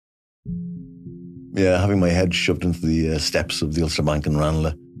Yeah, having my head shoved into the steps of the Ulster Bank in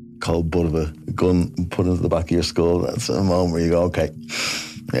Ranelagh, cold butt of a gun put into the back of your skull. That's a moment where you go, okay,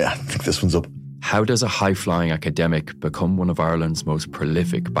 yeah, I think this one's up. How does a high-flying academic become one of Ireland's most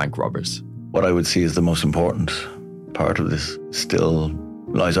prolific bank robbers? What I would see as the most important part of this still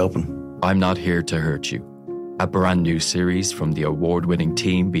lies open. I'm Not Here to Hurt You, a brand new series from the award-winning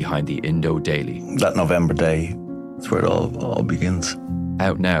team behind the Indo Daily. That November day, that's where it all begins.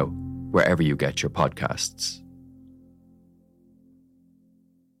 Out now, wherever you get your podcasts.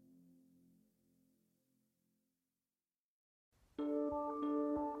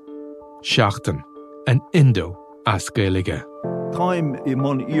 Seachtain, an Indo as Gaeilge. Táim I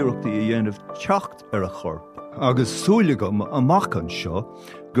mun iarachtaí a dhéanamh teacht ar a chorp, agus súlagam amach an seo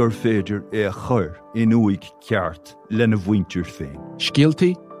gur féidir é a chur in uig ceart lena bhaintir féin.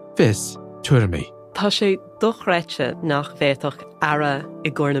 Scialtaí, fis, tuirmí. Tá sé dochreite nach bhéadach ara I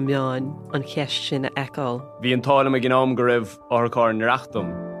gcóna meáin an cheist sin a eáil. Bhí an tála me gnám go raibh orchár na reachtam.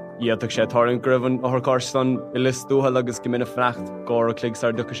 Iadach sé táirn go raibh an orchár stan I lis dúhal agus go minic freacht gár a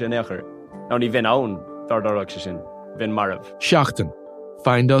cligsar ducha sé nechar. Ná ní bhín ann dardarach sé sin, bhín marabh. Seachtain.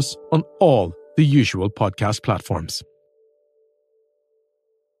 Find us on all the usual podcast platforms.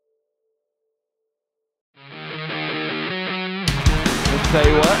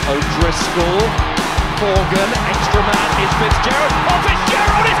 Taylor, O'Driscoll, Morgan, extra man is Fitzgerald. Oh,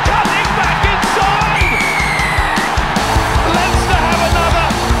 Fitzgerald is cutting back inside! Leinster have another!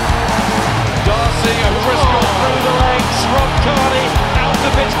 Darcy, O'Driscoll through the legs, Rob Carney out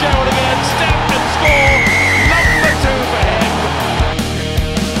to Fitzgerald again, step and score! Number 2 for him!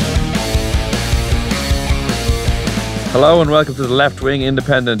 Hello and welcome to the Left Wing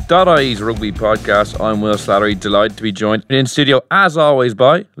Independent.ie's rugby podcast. I'm Will Slattery, delighted to be joined in studio as always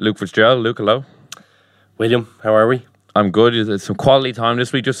by Luke Fitzgerald. Luke, hello. William, how are we? I'm good. It's some quality time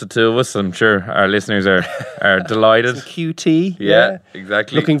this week, just the two of us. I'm sure our listeners are delighted. Some QT. Yeah,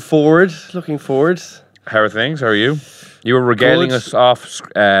 exactly. Looking forward. How are things? How are you? You were regaling us off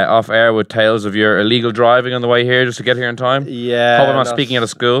air with tales of your illegal driving on the way here just to get here in time. Yeah. Hope I'm not speaking out of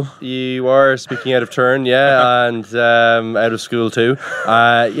school. You are speaking out of turn, yeah, and out of school too.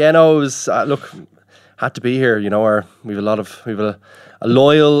 It was look, had to be here. You know, we've a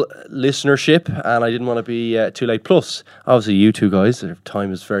loyal listenership, and I didn't want to be too late. Plus, obviously, you two guys, their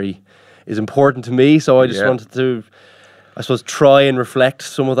time is important to me, so I just wanted to, I suppose, try and reflect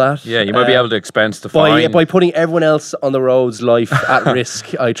some of that. Yeah, you might be able to expense the fine. By putting everyone else on the road's life at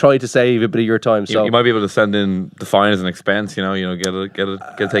risk. I try to save a bit of your time. So you might be able to send in the fine as an expense, get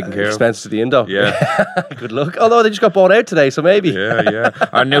it taken care of. Expense to the Indo. Yeah. Good luck. Although they just got bought out today, so maybe. Yeah.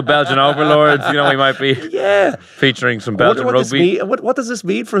 Our new Belgian overlords, we might be featuring some Belgian rugby. What does this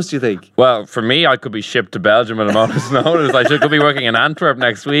mean for us, do you think? Well, for me, I could be shipped to Belgium at a moment's notice. I could be working in Antwerp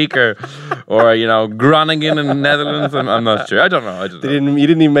next week or Groningen in the Netherlands. I'm not sure. I don't know. You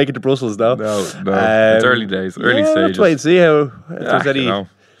didn't even make it to Brussels, no? No. It's early days, early stages. Let's wait and see if there's any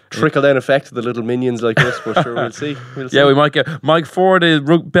trickle-down effect to the little minions like us, but sure, we'll see. Yeah, we might get Mike Ford,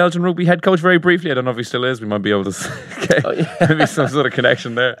 the Belgian rugby head coach, very briefly. I don't know if he still is. We might be able to get maybe some sort of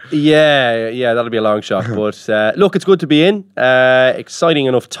connection there. Yeah, that'll be a long shot. But look, it's good to be in. Exciting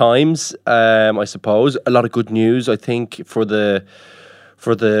enough times, I suppose. A lot of good news, I think, for the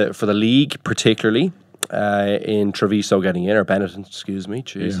league, particularly. In Treviso getting in, or Benetton, excuse me.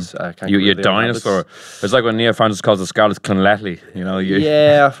 Jesus, I can't. You dinosaur. It's like when Neil Francis calls the Scarlets Clonletty.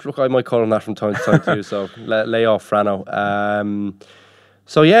 Yeah, look, I might call him that from time to time too. So lay off, Frano.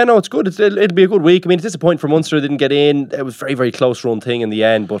 It's good. It'll be a good week. I mean, it's disappointing for Munster, didn't get in. It was a very, very close run thing in the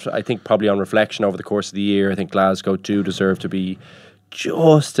end. But I think probably on reflection over the course of the year, I think Glasgow do deserve to be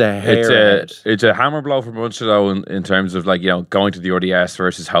just a hair ahead. It's a hammer blow for Munster though, in terms of going to the RDS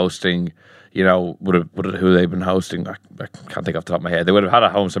versus hosting. Who they've been hosting, I can't think off the top of my head. They would have had a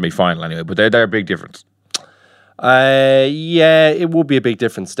home semi-final anyway, but they're a big difference. It would be a big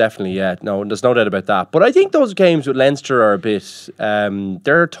difference, definitely, yeah. No, there's no doubt about that. But I think those games with Leinster are a bit,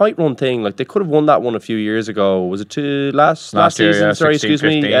 they're a tight run thing. Like, they could have won that one a few years ago. Was it last year, season? Yeah, Sorry, 16, excuse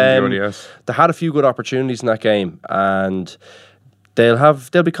me. 15, they had a few good opportunities in that game, and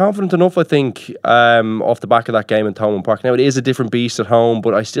they'll be confident enough, I think, off the back of that game in Thomond Park. Now, it is a different beast at home,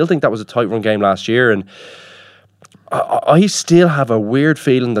 but I still think that was a tight run game last year, and I still have a weird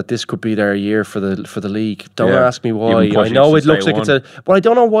feeling that this could be their year for the league. Don't ask me why. I know it looks like but I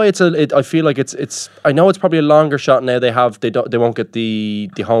don't know why I feel like it's. I know it's probably a longer shot now. They won't get the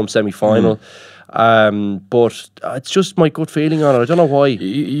home semi final. But it's just my gut feeling on it. I don't know why.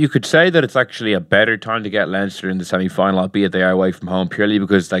 You could say that it's actually a better time to get Leinster in the semi-final, albeit they are away from home, purely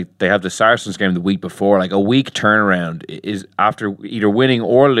because like they have the Saracens game the week before. Like a week turnaround is after either winning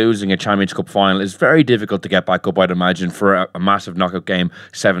or losing a Champions Cup final is very difficult to get back up, I'd imagine, for a massive knockout game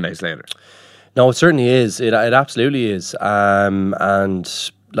 7 days later. No, it certainly is. It absolutely is.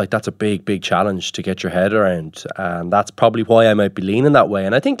 And like that's a big challenge to get your head around. And that's probably why I might be leaning that way.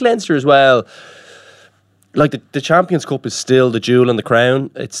 And I think Leinster as well, like the Champions Cup is still the jewel in the crown.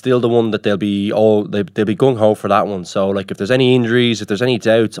 It's still the one that they'll be gung ho for that one. So like if there's any injuries, if there's any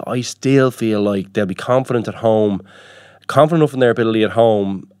doubts, I still feel like they'll be confident at home, confident enough in their ability at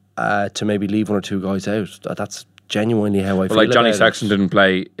home to maybe leave one or two guys out. That's genuinely how I feel. Like Johnny about Sexton it. didn't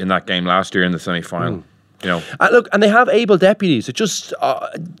play in that game last year in the semi-final. You know, look, and they have able deputies. It just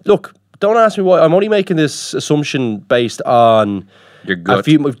look. Don't ask me why. I'm only making this assumption based on your gut.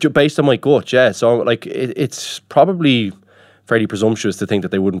 Based on my gut, yeah. So like it's probably fairly presumptuous to think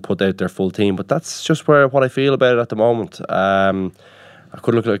that they wouldn't put out their full team, but that's just what I feel about it at the moment. I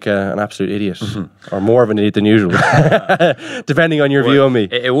could look like an absolute idiot, or more of an idiot than usual, depending on your view on me.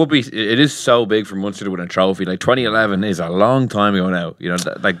 It would be. It is so big for Munster to win a trophy. Like 2011 is a long time ago now. You know,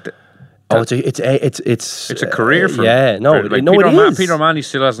 it's a career for yeah. No, it is. Peter O'Mahony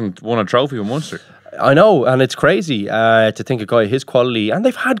still hasn't won a trophy with Munster. I know, and it's crazy to think a guy his quality, and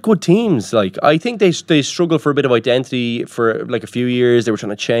they've had good teams. Like I think they struggled for a bit of identity for like a few years. They were trying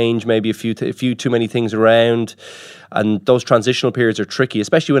to change maybe a few too many things around, and those transitional periods are tricky,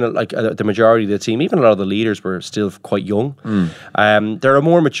 especially when the majority of the team, even a lot of the leaders, were still quite young. They're a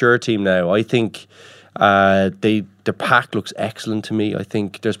more mature team now. I think their pack looks excellent to me. I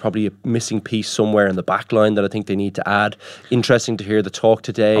think there's probably a missing piece somewhere in the back line that I think they need to add. Interesting to hear the talk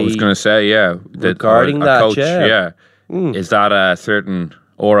today. I was going to say, yeah, regarding that, coach, yeah. Is that a certain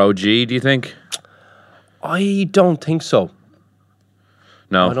ROG, do you think? I don't think so.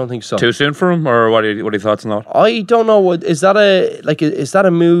 No, I don't think so. Too soon for him, or what are your thoughts on that? I don't know. Is that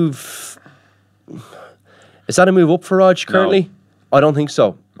a move? Is that a move up for Rog currently? No. I don't think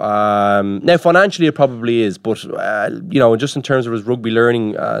so. Now financially it probably is, but just in terms of his rugby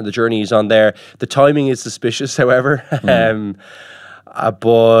learning, the journey he's on there, the timing is suspicious. However,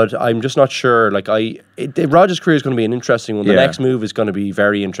 but I'm just not sure. Like Roger's career is going to be an interesting one. The next move is going to be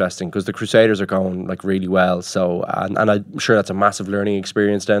very interesting because the Crusaders are going like really well. So and I'm sure that's a massive learning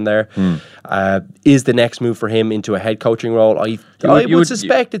experience down there. Is the next move for him into a head coaching role? I would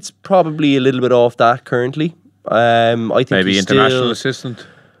suspect it's probably a little bit off that currently. I think maybe international assistant.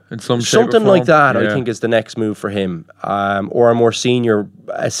 In something like that, I think is the next move for him, or a more senior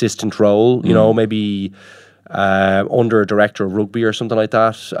assistant role. You know, maybe under a director of rugby or something like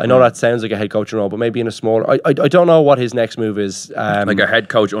that. I know that sounds like a head coaching role, but maybe in a smaller. I don't know what his next move is. Like a head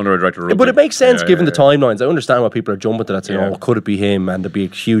coach under a director of rugby, but it makes sense given the timelines. I understand why people are jumping to that, saying, could it be him? And there'd be a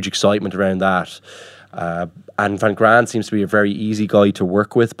huge excitement around that. And Van Graan seems to be a very easy guy to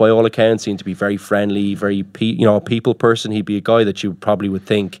work with by all accounts. Seems to be very friendly, very a people person. He'd be a guy that you probably would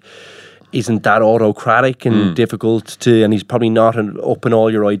think isn't that autocratic and difficult to, and he's probably not up in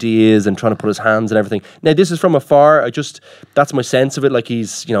all your ideas and trying to put his hands and everything. Now this is from afar. That's my sense of it. Like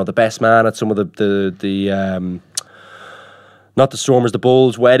he's the best man at some of the not the Stormers, the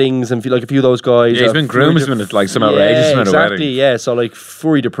Bulls weddings, and like a few of those guys. Yeah, he's been groomsmen at like some outrageous amount of weddings. Exactly, yeah. So like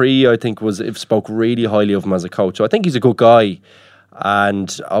Fury Dupree, I think spoke really highly of him as a coach. So I think he's a good guy,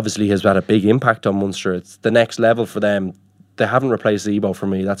 and obviously has had a big impact on Munster. It's the next level for them. They haven't replaced Zebo for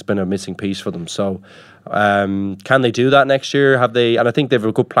me. That's been a missing piece for them. So can they do that next year? Have they? And I think they have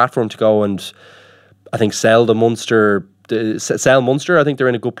a good platform to go and I think sell Munster. I think they're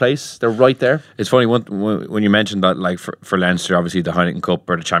in a good place. They're right there. It's funny when you mentioned that, like for Leinster, obviously the Heineken Cup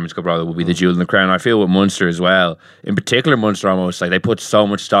or the Champions Cup rather will be the jewel in the crown. I feel with Munster as well. In particular, Munster almost like they put so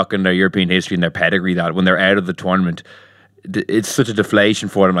much stock in their European history and their pedigree that when they're out of the tournament, it's such a deflation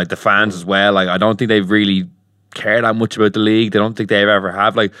for them. Like the fans as well. Like I don't think they've really care that much about the league. They don't think they ever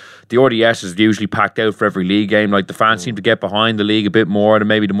have. Like the RDS is usually packed out for every league game. Like the fans seem to get behind the league a bit more than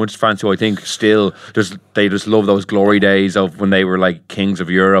maybe the Munster fans, who I think still they just love those glory days of when they were like kings of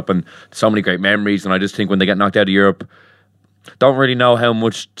Europe and so many great memories. And I just think when they get knocked out of Europe, don't really know how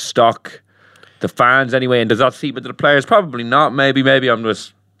much stock the fans anyway, and does that seep into the players? Probably not. Maybe I'm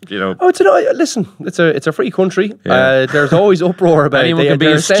just listen, it's a free country. Yeah. There's always uproar about anyone it. Can be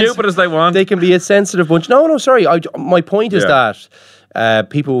as stupid as they want. They can be a sensitive bunch. No, sorry. My point is that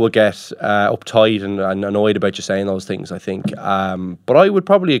people will get uptight and annoyed about you saying those things, I think. But I would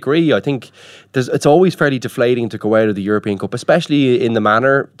probably agree. I think it's always fairly deflating to go out of the European Cup, especially in the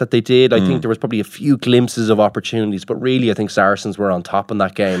manner that they did. I think there was probably a few glimpses of opportunities, but really I think Saracens were on top in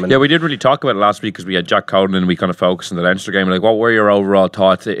that game. And yeah, we didn't really talk about it last week because we had Jack Coden and we kind of focused on the Leinster game. Like, what were your overall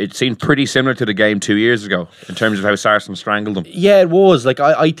thoughts? It seemed pretty similar to the game 2 years ago in terms of how Saracens strangled them. Yeah, it was. Like,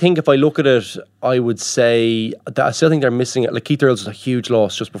 I think if I look at it, I would say that I still think they're missing it. Like, Keith Earls was a huge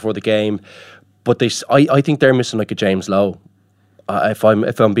loss just before the game, but I think they're missing like a James Lowe. If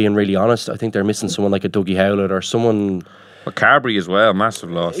I'm being really honest, I think they're missing someone like a Dougie Howlett or someone. But Carberry as well, massive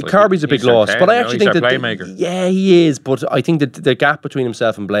loss. Like, Carberry's a big loss, 10, but I actually think that playmaker. Yeah, he is. But I think that the gap between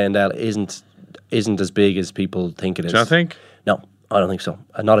himself and Blayandell isn't as big as people think it is. Do you not think? No, I don't think so.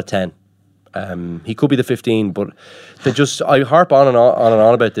 Not a 10. He could be the 15, but they just, I harp on and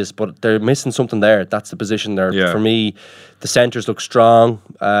on about this, but they're missing something there. That's the position there. Yeah. For me, the centres look strong.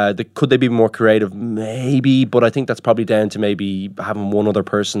 Could they be more creative? Maybe, but I think that's probably down to maybe having one other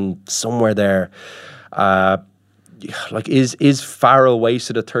person somewhere there. Like, is Farrell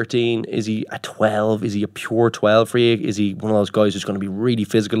wasted at 13? Is he a 12? Is he a pure 12 for you? Is he one of those guys who's going to be really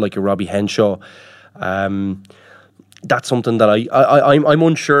physical like your Robbie Henshaw? That's something that I'm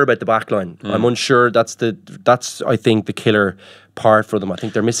unsure about the backline. I'm unsure. That's I think the killer part for them. I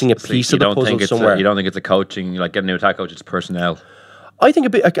think they're missing a piece of the puzzle somewhere. You don't think it's a coaching, like getting a new attack coach? It's personnel. I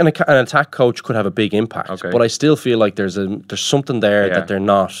think an attack coach could have a big impact, but I still feel like there's something there that they're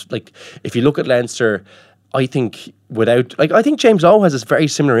not. Like, if you look at Leinster, I think I think James Lowe has a very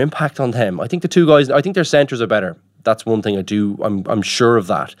similar impact on them. I think the two guys, I think their centres are better. That's one thing I do. I'm sure of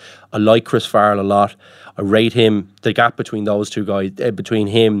that. I like Chris Farrell a lot. I rate him. The gap between those two guys, between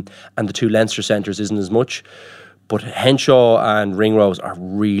him and the two Leinster centres, isn't as much. But Henshaw and Ringrose are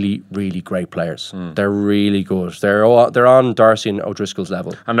really, really great players. They're really good. They're on Darcy and O'Driscoll's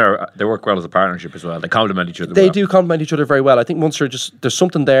level, and they work well as a partnership as well. They complement each other. They do complement each other very well. I think Munster there's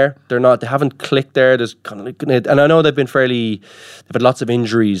something there. They haven't clicked there. There's kind of, and I know they've had lots of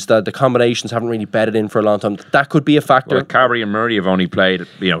injuries. That the combinations haven't really bedded in for a long time. That could be a factor. Well, Carberry and Murray have only played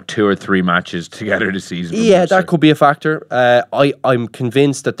 2 or 3 matches together this season. Yeah, that could be a factor. I'm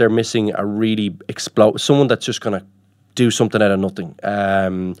convinced that they're missing a really someone that's just going to do something out of nothing.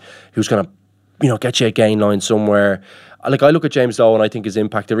 Who's going to, get you a gain line somewhere. Like, I look at James Lowe and I think his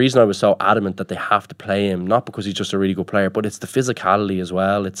impact. The reason I was so adamant that they have to play him, not because he's just a really good player, but it's the physicality as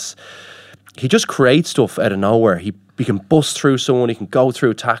well. He just creates stuff out of nowhere. He can bust through someone. He can go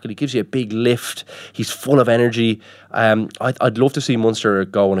through a tackle. He gives you a big lift. He's full of energy. I'd love to see Munster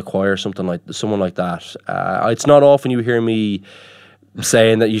go and acquire someone like that. It's not often you hear me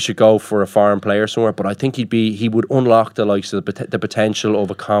saying that you should go for a foreign player somewhere, but I think he would unlock the likes of the potential of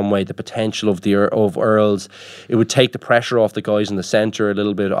a Conway, the potential of Earls. It would take the pressure off the guys in the centre a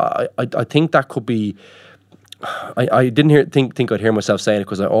little bit. I think that could be. I didn't think I'd hear myself saying it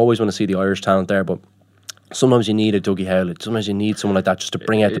because I always want to see the Irish talent there, but sometimes you need a Dougie Howlett. Sometimes you need someone like that just to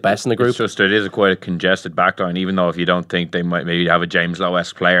bring out the best in the group. It's just, it is quite a congested backline, even though if you don't think they might maybe have a James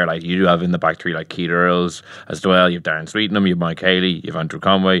Lowe-esque player like you do have in the back three, like Keith Earls as well. You have Darren Sweetenham, you have Mike Haley, you have Andrew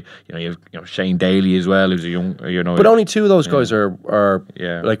Conway, you have Shane Daly as well, who's a young, But only two of those guys are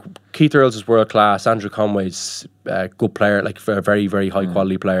like Keith Earls is world class. Andrew Conway's a good player, like a very, very high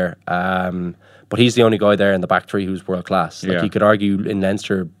quality player. But he's the only guy there in the back three who's world class. Like, you could argue in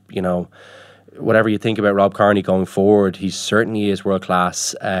Leinster, whatever you think about Rob Kearney going forward, he certainly is world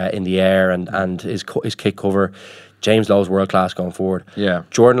class in the air and his kick cover. James Lowe's world class going forward. Yeah,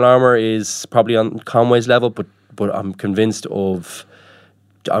 Jordan Larmour is probably on Conway's level, but I'm convinced of.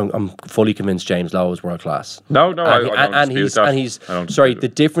 I'm fully convinced James Lowe is world class. No, I don't dispute that. The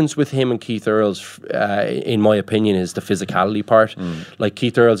difference with him and Keith Earls, in my opinion, is the physicality part. Like,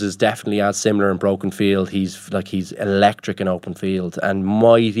 Keith Earls is definitely as similar in broken field. He's electric in open field and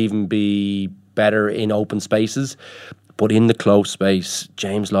might even be better in open spaces. But in the close space,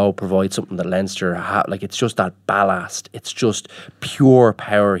 James Lowe provides something that Leinster it's just that ballast. It's just pure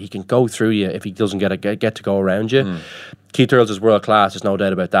power. He can go through you if he doesn't get to go around you. Keith Earls is world class. There's no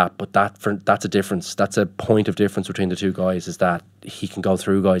doubt about that. But that's a difference. That's a point of difference between the two guys. Is that he can go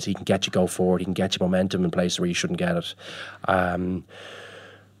through guys. He can get you go forward. He can get you momentum in places where you shouldn't get it.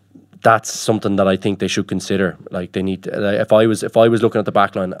 That's something that I think they should consider. Like, they need. If I was looking at the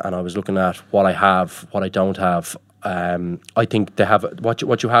backline and I was looking at what I have, what I don't have. I think they have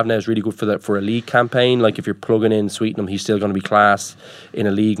what you have now is really good for a league campaign. Like, if you're plugging in Sweetenham, he's still going to be class in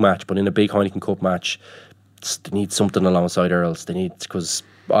a league match, but in a big Heineken Cup match, they need something alongside Earls. They need, because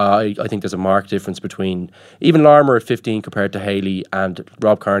I think there's a marked difference between even Larmour at 15 compared to Haley and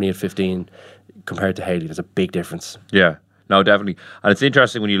Rob Kearney at 15 compared to Haley. There's a big difference. Yeah. No, definitely. And it's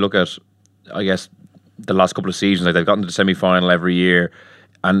interesting when you look at, I guess, the last couple of seasons, like they've gotten to the semi-final every year,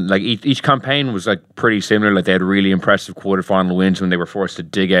 and like each campaign was like pretty similar. Like they had really impressive quarterfinal wins when they were forced to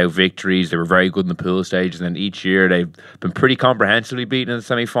dig out victories. They were very good in the pool stage, and then each year they've been pretty comprehensively beaten in the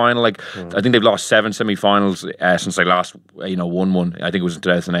semi-final. Like I think they've lost 7 semi-finals since they last won one. I think it was in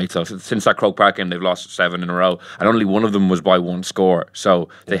 2008. So since that Croke Park game, they've lost 7 in a row, and only one of them was by 1 score. So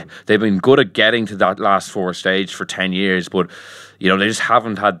they've been good at getting to that last 4 stage for 10 years, but they just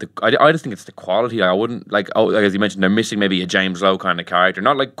haven't had the. I just think it's the quality. I wouldn't like as you mentioned, they're missing maybe a James Lowe kind of character.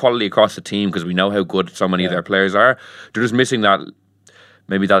 Not like quality across the team, because we know how good so many of their players are. They're just missing that.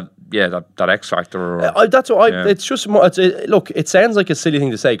 Maybe that X factor. That's what It's just look. It sounds like a silly thing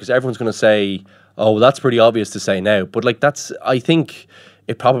to say, because everyone's going to say, "Oh, well, that's pretty obvious to say now." But like I think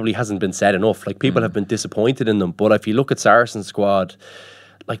it probably hasn't been said enough. Like people have been disappointed in them. But if you look at Saracens' squad,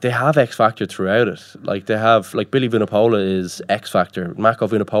 like they have X factor throughout it. Like they have, like Billy Vunipola is X factor. Mako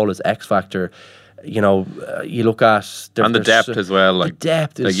Vunipola is X factor. You look at and the depth as well. Like the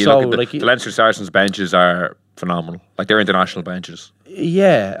depth is you so look at the Leinster Saracens benches are phenomenal. Like they're international benches.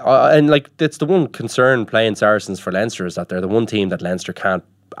 Yeah, and like that's the one concern playing Saracens for Leinster, is that they're the one team that Leinster can't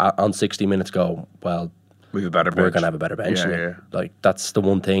on 60 minutes go, well, we have a better bench. We're going to have a better bench. Yeah. Like that's the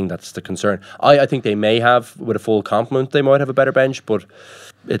one thing that's the concern. I think they may have, with a full complement, they might have a better bench, but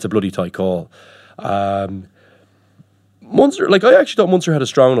it's a bloody tight call. Munster, like I actually thought Munster had a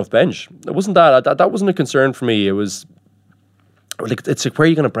strong enough bench. It wasn't that wasn't a concern for me. It was like, it's like, where are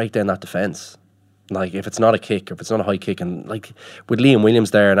you going to break down that defence? Like if it's not a kick, if it's not a high kick, and like with Liam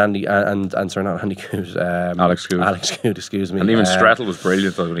Williams there and Andy and sorry, not Andy Coote, Alex Coote, excuse me. And even Strettle was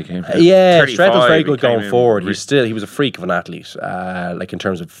brilliant though when he came. Yeah, Strettle was very good going forward. He was a freak of an athlete, like in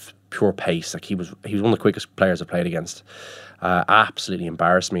terms of pure pace. Like he was one of the quickest players I played against. Absolutely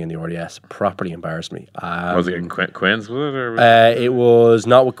embarrassed me in the RDS. Properly embarrassed me. Was it in Quins? It was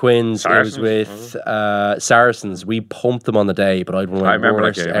not with Quins. Saracens, it was with Saracens. We pumped them on the day, but I'd one of my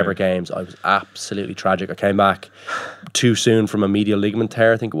worst ever games. I was absolutely tragic. I came back too soon from a medial ligament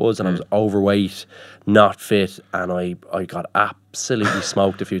tear, I think it was, and I was overweight, not fit, and I got absolutely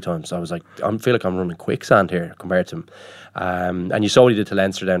smoked a few times. I was like, I feel like I'm running quicksand here compared to him. And you saw what he did to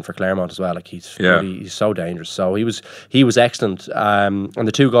Leinster then for Claremont as well. Like he's so dangerous. So he was excellent. And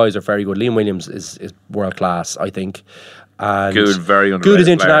the two guys are very good. Liam Williams is world class, I think. And good, very underrated. Good as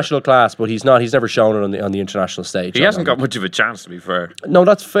international class, but he's never shown it on the international stage. He hasn't got much of a chance, to be fair. No,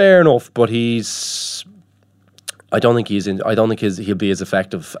 that's fair enough. But I don't think he'll be as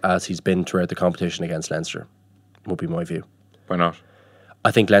effective as he's been throughout the competition against Leinster. Would be my view. Why not? I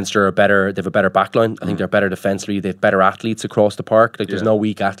think Leinster are better. They have a better backline. I think they're better defensively. They have better athletes across the park. Like there's no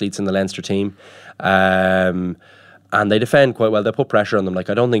weak athletes in the Leinster team, and they defend quite well. They put pressure on them. Like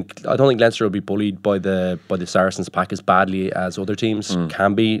I don't think Leinster will be bullied by the Saracens pack as badly as other teams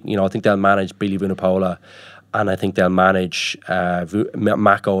can be. I think they'll manage Billy Vunipola, and I think they'll manage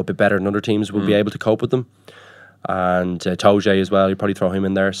Mako a bit better than other teams will be able to cope with them. And Toje as well. You probably throw him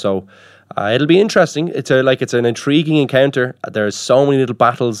in there. So. It'll be interesting. It's an intriguing encounter. There's so many little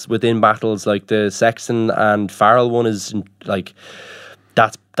battles within battles. Like the Sexton and Farrell one is like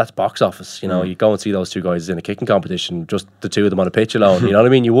that's box office. You go and see those two guys in a kicking competition, just the two of them on a pitch alone. You know what I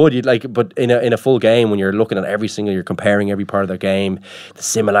mean? You'd like, but in a full game when you're looking at you're comparing every part of their game, the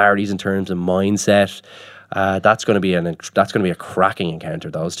similarities in terms of mindset. That's going to be a cracking encounter.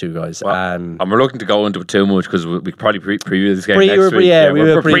 Those two guys, and we're looking to go into it too much because we probably preview this game next week.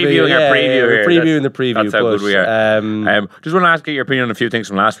 We're previewing our preview. We're previewing the preview. That's how good we are. Just want to ask your opinion on a few things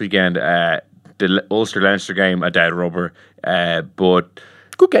from last weekend. The Ulster Leinster game, a dead rubber, but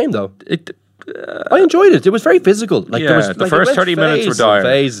good game though. I enjoyed it. It was very physical. Like there was, the first 30 minutes were dire.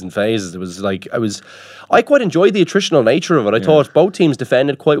 Phases and phases. It was like I quite enjoyed the attritional nature of it. I thought both teams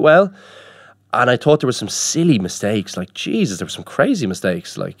defended quite well. And I thought there were some silly mistakes. Like, Jesus, there were some crazy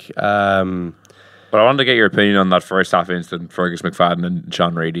mistakes. Like, but I wanted to get your opinion on that first half incident, Fergus McFadden and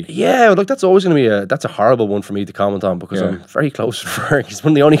Sean Reedy. Yeah, look, that's always going to be that's a horrible one for me to comment on because I'm very close to Fergus. He's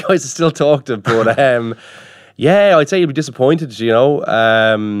one of the only guys that still talk to. But I'd say you'd be disappointed.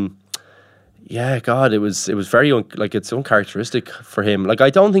 Yeah, God, it was very it's uncharacteristic for him. Like I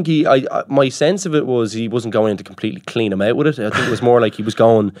don't think my sense of it was he wasn't going in to completely clean him out with it. I think it was more like he was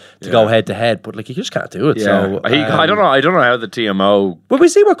going to go head to head, but like he just can't do it. Yeah. So I don't know how the TMO. But we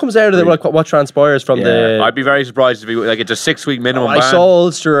see what comes out of it, like what transpires from the. I'd be very surprised if he it's a 6-week minimum. I saw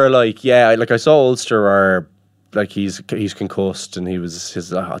Ulster I saw Ulster are. Like he's concussed and he was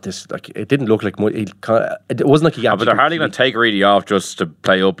it didn't look like it wasn't like he. But they're hardly going to take Reedy off just to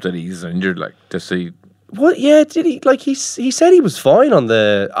play up that he's injured. Like to see. What? Yeah, did he? Like he said he was fine on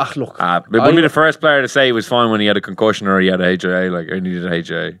the. Look, It wouldn't be the first player to say he was fine when he had a concussion or he had a HIA, or needed a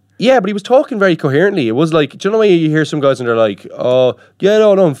HIA. Yeah, but he was talking very coherently. It was like, do you know when you hear some guys and they're like, "Oh, yeah,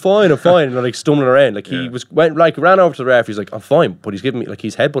 no, I'm fine," and they're like stumbling around. Like he ran over to the ref. He's like, "I'm fine," but he's giving me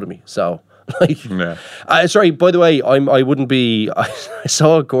he's headbutting me. So like, sorry. By the way, I wouldn't be. I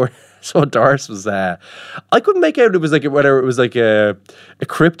saw Darce was. I couldn't make out whether it was like a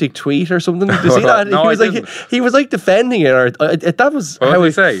cryptic tweet or something. Did you see that? No, he was like defending it, or that was what did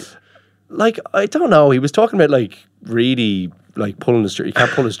he say? Like, I don't know. He was talking about like really. Like pulling his jersey, you can't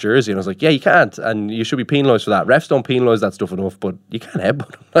pull his jersey, and I was like, yeah, you can't, and you should be penalised for that. Refs don't penalise that stuff enough, but you can't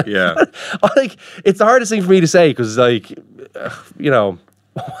headbutt him. Like, yeah, it's the hardest thing for me to say because, like, you know,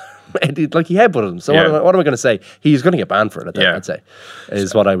 like he headbutted him. So what am I going to say? He's going to get banned for it. I'd say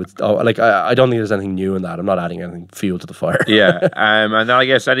is what I would. I don't think there's anything new in that. I'm not adding anything fuel to the fire. And then I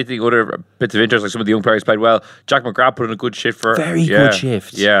guess anything other bits of interest, like some of the young players played well. Jack McGrath put in a good shift for very good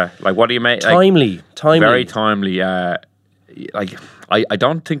shift. Yeah, like what do you make? Timely, very timely. Like I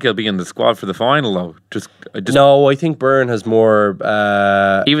don't think he'll be in the squad for the final though. No, I think Byrne has more.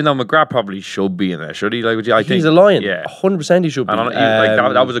 Even though McGrath probably should be in there, should he? Like, I think he's a lion. 100% he should be.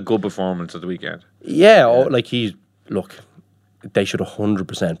 That was a good performance at the weekend. Yeah, they should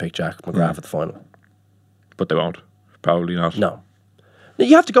 100% pick Jack McGrath at the final, but they won't. Probably not. No,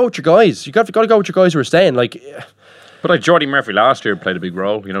 you have to go with your guys. You got to go with your guys who are staying. Like. But like Jordy Murphy last year played a big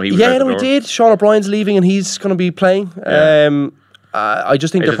role. You know, he was he did. Sean O'Brien's leaving and he's going to be playing. Yeah. I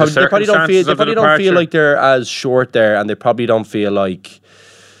just think they probably don't feel like they're as short there, and they probably don't feel like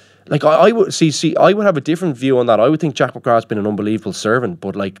I would see. I would have a different view on that. I would think Jack McGrath's been an unbelievable servant,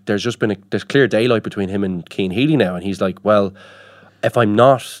 but like there's just been there's clear daylight between him and Cian Healy now, and he's like, well, if I'm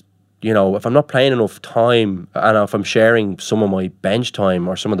not playing enough time, and if I'm sharing some of my bench time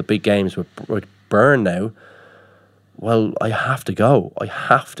or some of the big games with Byrne now. Well, I have to go.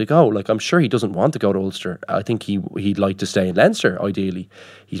 Like, I'm sure he doesn't want to go to Ulster. I think he'd like to stay in Leinster, ideally.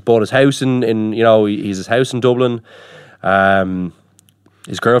 He's bought his house in he's his house in Dublin.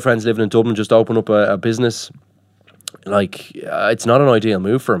 His girlfriend's living in Dublin, just opened up a business. Like, it's not an ideal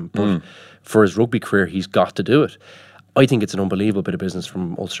move for him, but for his rugby career, he's got to do it. I think it's an unbelievable bit of business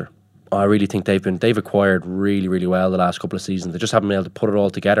from Ulster. I really think they've acquired really, really well the last couple of seasons. They just haven't been able to put it all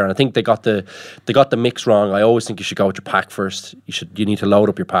together, and I think they got the mix wrong. I always think you should go with your pack first. You need to load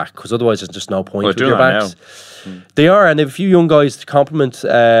up your pack because otherwise there's just no point with your backs. They are, and they have a few young guys to complement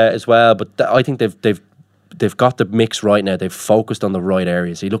as well. But I think they've got the mix right now. They've focused on the right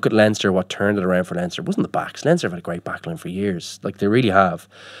areas. You look at Leinster. What turned it around for Leinster wasn't the backs. Leinster have had a great backline for years. Like they really have.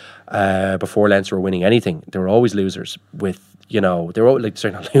 Before Leinster were winning anything, they were always losers with. They were always,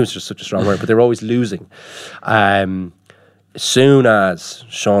 sorry, not losers, such a strong word, but they were always losing. As soon as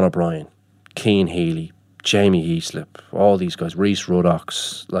Sean O'Brien, Cian Healy, Jamie Heaslip, all these guys, Rhys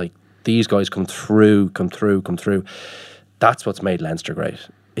Ruddocks, like these guys come through. That's what's made Leinster great.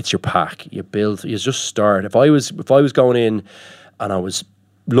 It's your pack. You just start. If I was going in and I was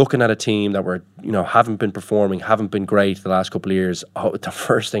looking at a team that were, haven't been performing, haven't been great the last couple of years, the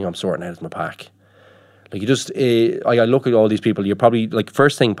first thing I'm sorting out is my pack. Like I look at all these people. You're probably like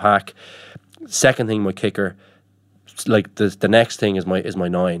first thing pack, second thing my kicker. Like the next thing is my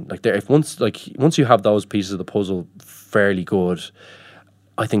 9. Like once you have those pieces of the puzzle fairly good,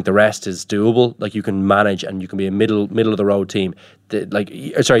 I think the rest is doable. Like you can manage and you can be a middle of the road team. You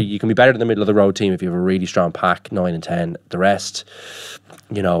can be better than the middle of the road team if you have a really strong pack 9 and 10. The rest,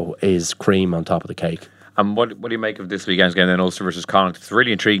 is cream on top of the cake. And what do you make of this weekend's game then, Ulster versus Connacht? It's a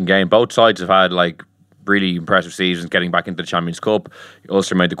really intriguing game. Both sides have had like really impressive seasons getting back into the Champions Cup.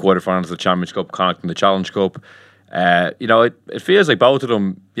 Ulster made the quarterfinals of the Champions Cup, Connacht in the Challenge Cup. It feels like both of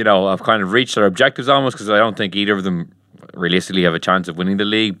them, have kind of reached their objectives almost, because I don't think either of them realistically have a chance of winning the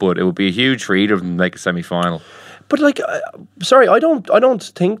league, but it would be huge for either of them to make a semi-final. But I don't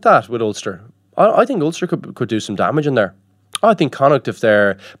think that with Ulster. I think Ulster could do some damage in there. I think Connacht,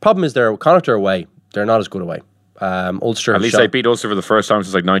 Connacht are away. They're not as good away. Ulster at least they beat Ulster for the first time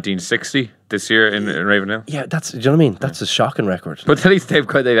since like 1960 this year in Ravenhill. Yeah, do you know what I mean? That's a shocking record. But at least they've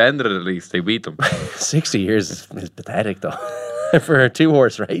ended it. At least they beat them. 60 years is pathetic though for a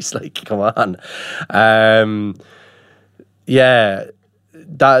 2-horse race. Like, come on.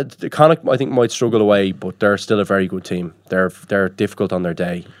 That Connacht I think might struggle away, but they're still a very good team. They're difficult on their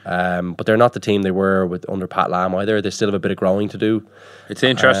day, but they're not the team they were under Pat Lam either. They still have a bit of growing to do. It's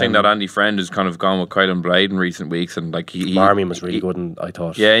interesting that Andy Friend has kind of gone with Kylan Blade in recent weeks, and like Marmion was really good, and I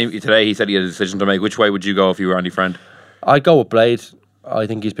thought today he said he had a decision to make. Which way would you go if you were Andy Friend? I'd go with Blade. I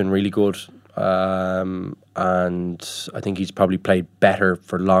think he's been really good. and I think he's probably played better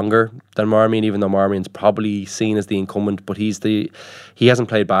for longer than Marmion, even though Marmion's probably seen as the incumbent, but he hasn't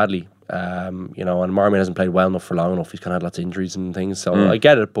played badly. And Marmion hasn't played well enough for long enough. He's kind of had lots of injuries and things, so I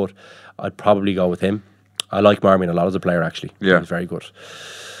get it, but I'd probably go with him. I like Marmion a lot as a player, actually. Yeah. He's very good.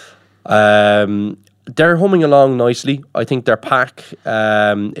 They're humming along nicely. I think their pack,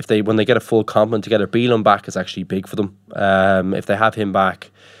 when they get a full complement together, Beelum back is actually big for them. If they have him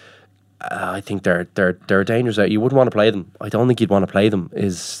back, I think they're dangerous out. You wouldn't want to play them. I don't think you'd want to play them.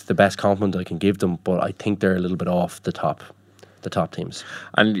 Is the best compliment I can give them, but I think they're a little bit off the top teams.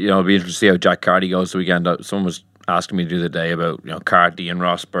 And it'll be interesting to see how Jack Carty goes the weekend. Someone was asking me the other day about Carty and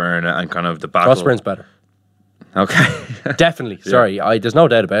Ross Byrne and kind of the battle. Ross Byrne's better. Okay. Definitely. Sorry, there's no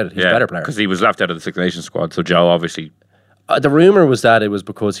doubt about it. He's a better player. Because he was left out of the Six Nations squad, so Joe obviously... the rumour was that it was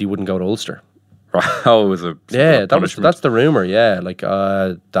because he wouldn't go to Ulster. Oh, it was a punishment. That's the rumour, yeah.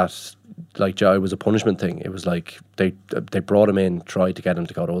 That's like Joe, it was a punishment thing. It was like they brought him in, tried to get him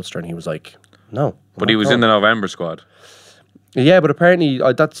to go to Ulster, and he was like, no. But he was in the November squad. Yeah, but apparently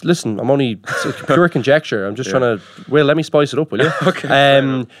I'm only it's pure conjecture. I'm just trying to. Will, let me spice it up, will you?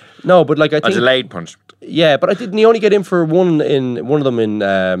 Okay. No, but I think a delayed punishment. Yeah, but didn't he only get in for one of them in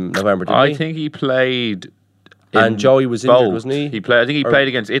November? Didn't he? I think he played. And Joey was injured, wasn't he? I think he played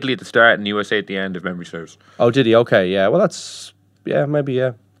against Italy at the start and USA at the end, if memory serves. Oh, did he? Okay, yeah. Well, maybe,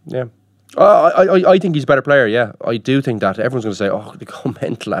 yeah. I think he's a better player, yeah. I do think that. Everyone's going to say, oh, they go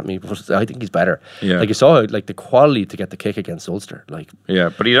mental at me, but I think he's better. Yeah. Like you saw, the quality to get the kick against Ulster. Yeah,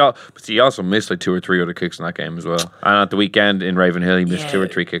 but he also missed 2 or 3 other kicks in that game as well. And at the weekend in Ravenhill, he missed 2 or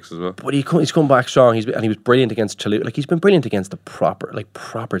 3 kicks as well. But he's come back strong. He was brilliant against Toulouse. He's been brilliant against the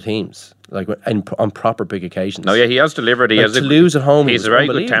proper teams, on proper big occasions. No, yeah, he has delivered. Toulouse at home. He's a very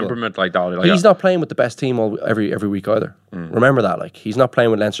good temperament like that. He's not playing with the best team every week either. Remember that. He's not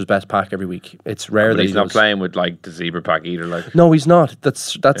playing with Leinster's best pack every week. It's rare that he's not playing with the zebra pack either. No, he's not.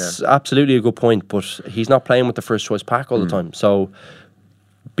 That's absolutely a good point. But he's not playing with the first choice pack all the time. So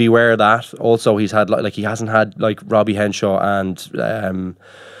beware of that. Also, he's had he hasn't had Robbie Henshaw and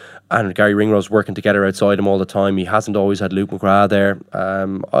Gary Ringrose working together outside him all the time. He hasn't always had Luke McGrath there.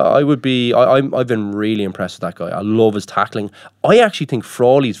 I've been really impressed with that guy. I love his tackling. I actually think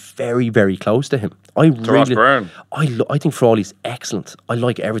Frawley's very, very close to him. I think Frawley's excellent. I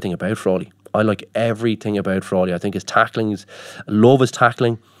like everything about Frawley. I think his tacklings, I love his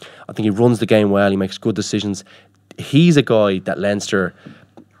tackling. I think he runs the game well. He makes good decisions. He's a guy that Leinster,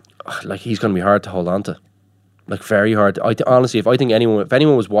 he's going to be hard to hold on to. Very hard. Honestly, if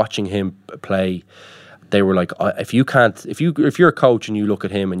anyone was watching him play, they were like, if you're a coach and you look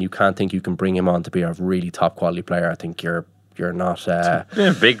at him and you can't think you can bring him on to be a really top quality player, I think you're not.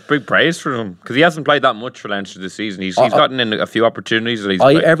 Big praise for him because he hasn't played that much for Leinster this season. He's gotten in a few opportunities.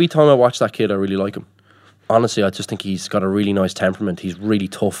 Every time I watch that kid, I really like him. Honestly, I just think he's got a really nice temperament. He's really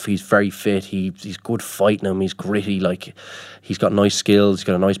tough. He's very fit. He's good fighting him. He's gritty. He's got nice skills. He's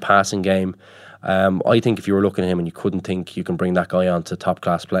got a nice passing game. I think if you were looking at him and you couldn't think you can bring that guy on to top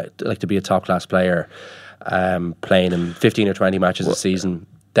class play, to be a top class player, playing him 15 or 20 matches a season,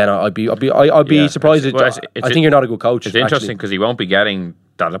 then I'd be surprised. I think you're not a good coach. It's interesting because he won't be getting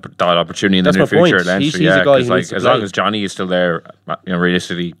that opportunity in the near future at Leinster. He's a guy who needs to as play. long as Johnny is still there,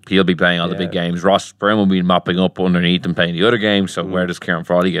 realistically, he'll be playing all the big games. Ross Byrne will be mopping up underneath and playing the other games. So where does Kieran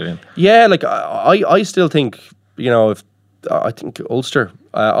Frawley get in? Yeah, I still think I think Ulster.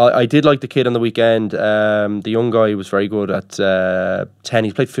 I did like the kid on the weekend. The young guy was very good at 10.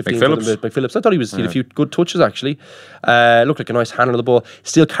 He played 15 for them. McPhillips. I thought he had a few good touches actually. Looked like a nice handler of the ball.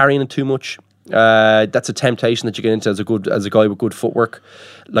 Still carrying it too much. That's a temptation that you get into as a guy with good footwork.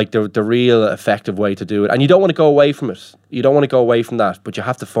 The real effective way to do it. And you don't want to go away from it. You don't want to go away from that. But you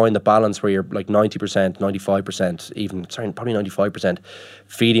have to find the balance where you're 90%, 95%, even probably 95%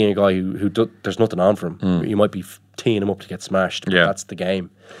 feeding a guy who there's nothing on for him. You might be teeing him up to get smashed. But that's the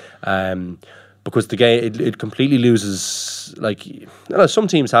game. Because the game it completely loses. Some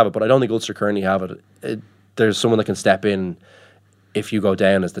teams have it, but I don't think Ulster currently have it. There's someone that can step in if you go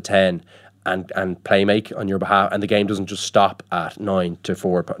down as the 10 and play make on your behalf, and the game doesn't just stop at 9 to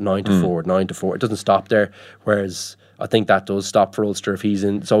 4, 9 to 4, 9 to 4. It doesn't stop there. Whereas I think that does stop for Ulster if he's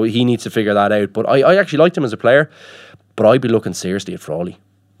in. So he needs to figure that out. But I actually liked him as a player, but I'd be looking seriously at Frawley.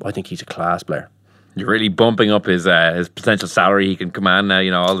 I think he's a class player. You're really bumping up his potential salary he can command now.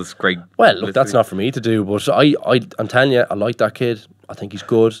 All this great. Well, look, that's not for me to do, but I'm telling you, I like that kid. I think he's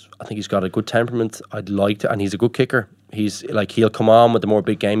good. I think he's got a good temperament. And he's a good kicker. He's he'll come on with the more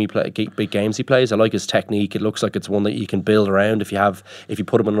big games he plays. I like his technique. It looks like it's one that you can build around if you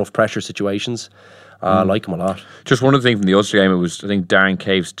put him in enough pressure situations. I like him a lot. Just one of the things from the Ulster game, it was, I think, Darren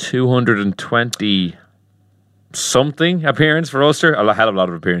Cave's 220 something appearance for Ulster. A hell of a lot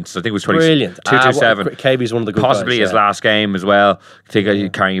of appearances. I think it was 20, Brilliant. 227. Cave's one of the good Possibly guys, his last game as well. I think he's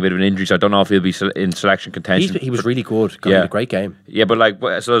carrying a bit of an injury, so I don't know if he'll be in selection contention. He was really good. Got a great game. Yeah, but like,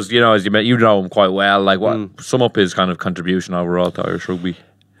 so as you know, you know him quite well. Like, what sum up his kind of contribution overall to Irish rugby?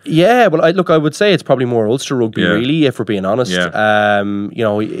 Yeah, well, I would say it's probably more Ulster rugby, really, if we're being honest. Yeah. You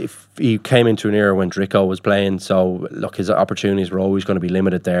know, if he came into an era when Dricko was playing, so look, his opportunities were always going to be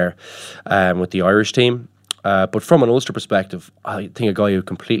limited there with the Irish team. But from an Ulster perspective, I think a guy who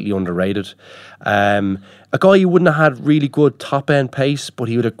completely underrated. A guy who wouldn't have had really good top end pace, but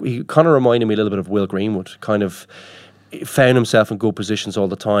he kind of reminded me a little bit of Will Greenwood. Kind of found himself in good positions all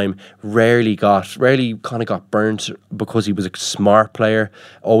the time. Rarely kind of got burnt because he was a smart player.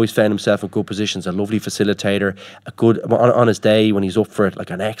 Always found himself in good positions. A lovely facilitator. A good on his day when he's up for it, like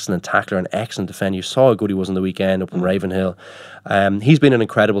an excellent tackler, an excellent defender. You saw how good he was on the weekend up in Ravenhill. He's been an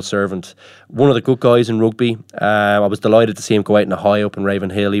incredible servant. One of the good guys in rugby. I was delighted to see him go out in a high up in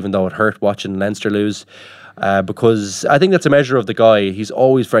Ravenhill, even though it hurt watching Leinster lose. Because I think that's a measure of the guy. He's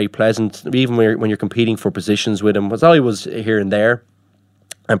always very pleasant, even when you're competing for positions with him. Was always here and there,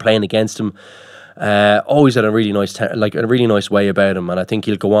 and playing against him. Always had a really nice way about him, and I think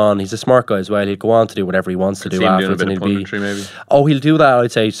he'll go on. He's a smart guy as well. He'll go on to do whatever he wants to do afterwards, and he'll be. Maybe. Oh, he'll do that.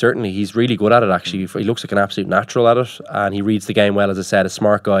 I'd say certainly. He's really good at it. Actually, he looks like an absolute natural at it, and he reads the game well. As I said, a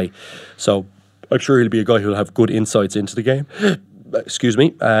smart guy. So I'm sure he'll be a guy who'll have good insights into the game. Excuse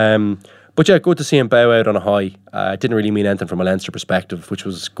me. But yeah, good to see him bow out on a high. Didn't really mean anything from a Leinster perspective, which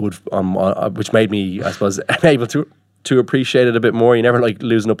was good. Which made me, I suppose, able to appreciate it a bit more. You never like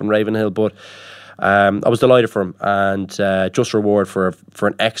losing up in Ravenhill, but I was delighted for him, and just reward for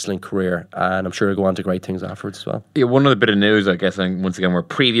an excellent career. And I'm sure he'll go on to great things afterwards as well. Yeah, one other bit of news, I guess. And once again, we're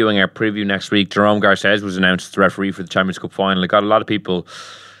previewing our preview next week. Jerome Garces was announced as the referee for the Champions Cup final. It got a lot of people.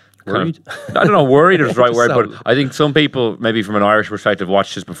 Worried? I don't know, worried is the right word, but I think some people, maybe from an Irish perspective,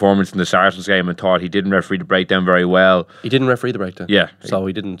 watched his performance in the Saracens game and thought he didn't referee the breakdown very well. He didn't referee the breakdown. Yeah. So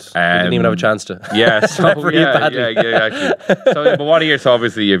he didn't even have a chance to. Yeah, so, referee it badly. Actually. So, but what are your thoughts?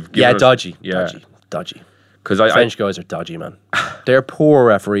 Obviously, you've given us, dodgy. Because French guys are dodgy, man. They're poor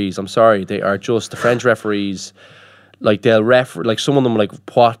referees. I'm sorry. They are just the French referees. Like they'll like some of them like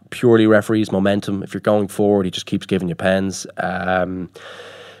purely referees momentum. If you're going forward, he just keeps giving you pens.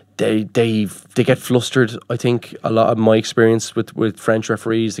 They get flustered. I think a lot of my experience with French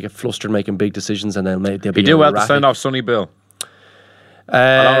referees, they get flustered making big decisions, and they'll be. He did well to send off Sonny Bill.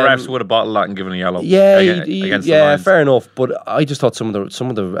 A lot of refs would have bottled that and given a yellow. Yeah, fair enough. But I just thought some of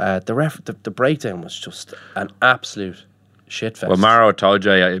the breakdown was just an absolute shitfest. Well, Maro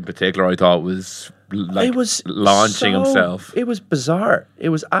Toje in particular, I thought was. Like it was launching himself. It was bizarre. It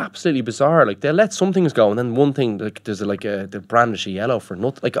was absolutely bizarre. Like they let some things go, and then one thing like there's the brandish yellow for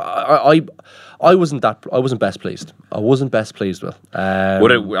nothing. Like I wasn't best pleased. I wasn't best pleased with.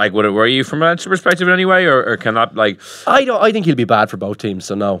 Would it were you from a perspective in any way, or can that like? I think he'll be bad for both teams.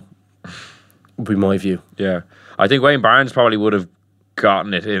 So no, would be my view. Yeah, I think Wayne Barnes probably would have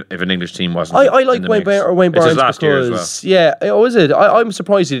gotten it if an English team wasn't. I like Wayne Barnes because I'm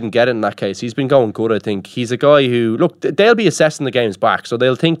surprised he didn't get it in that case. He's been going good. I think he's a guy who they'll be assessing the games back, so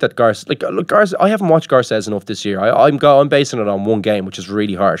they'll think that Garces. I haven't watched Garces enough this year. I'm basing it on one game, which is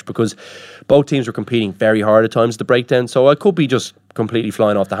really harsh because both teams were competing very hard at times at the breakdown. So I could be just completely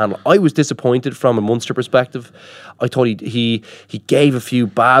flying off the handle. I was disappointed from a Munster perspective. I thought he gave a few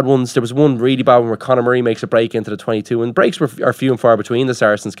bad ones. There was one really bad one where Conor Murray makes a break into the 22, and breaks are few and far between the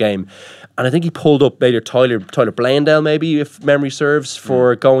Saracens game. And I think he pulled up later Tyler Blandell, maybe, if memory serves,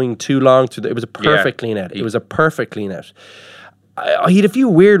 for going too long. It was a perfect clean out. It was a perfect clean out. He had a few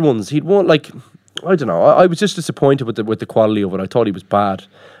weird ones. He'd won, like, I don't know. I was just disappointed with the quality of it. I thought he was bad.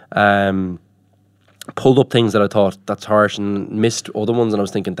 Pulled up things that I thought that's harsh, and missed other ones, and I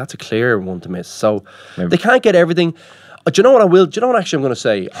was thinking that's a clear one to miss. So they can't get everything. Do you know what I will? Do you know what actually I'm going to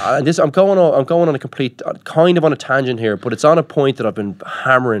say? And this I'm going on a complete kind of on a tangent here, but it's on a point that I've been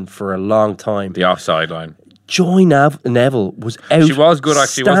hammering for a long time. The offside line. Joy Neville was out. She was good,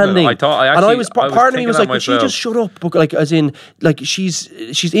 actually, wasn't it? Part of me was like, would she just shut up? Like, as in, like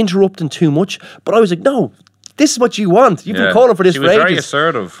she's interrupting too much. But I was like, no. This is what you want. You've been calling for this for ages. She was very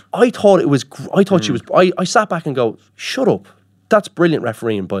assertive. I thought she was. I sat back and go, shut up. That's brilliant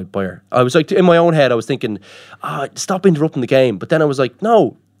refereeing by her. I was like, in my own head, I was thinking, stop interrupting the game. But then I was like,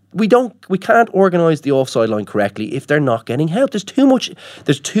 no, we can't organise the offside line correctly if they're not getting help. There's too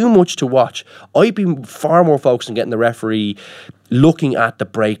much to watch. I'd be far more focused on getting the referee looking at the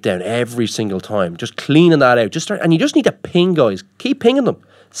breakdown every single time, just cleaning that out. And you just need to ping guys. Keep pinging them.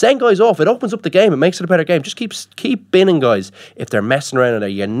 Send guys off. It opens up the game. It makes it a better game. Just keep binning guys if they're messing around in there.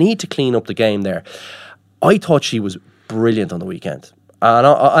 You need to clean up the game there. I thought she was brilliant on the weekend.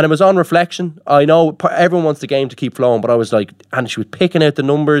 And it was on reflection. I know everyone wants the game to keep flowing, but I was like, and she was picking out the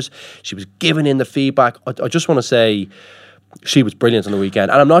numbers. She was giving in the feedback. I just want to say she was brilliant on the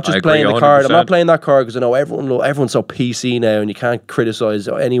weekend. And I'm not just playing the card. I'm not playing that card because I know everyone's so PC now and you can't criticise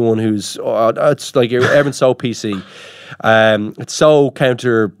anyone who's... it's like everyone's so PC. It's so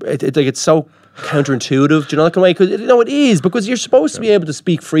it's so counterintuitive, do you know that kind of way? Because it is, because you're supposed to be able to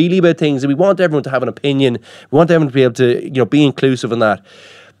speak freely about things, and we want everyone to have an opinion. We want everyone to be able to, be inclusive in that.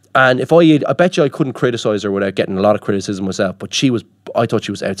 And I bet you I couldn't criticise her without getting a lot of criticism myself. But I thought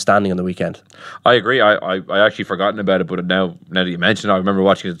she was outstanding on the weekend. I agree. I actually forgotten about it, but now that you mention it, I remember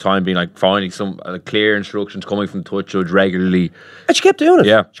watching at the time, being like finding some clear instructions coming from the touch judge regularly. And she kept doing it.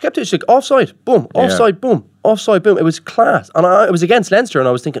 Yeah, she kept doing it. She's like, offside, boom, offside, boom, offside, boom. It was class, and it was against Leinster, and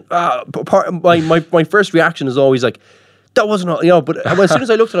I was thinking, my first reaction is always like, that wasn't, But as soon as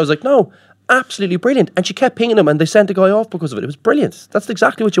I looked at it, I was like, no. Absolutely brilliant. And she kept pinging him and they sent the guy off because of it. It was brilliant. That's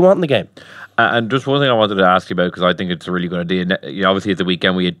exactly what you want in the game. And just one thing I wanted to ask you about, because I think it's a really good idea. Obviously at the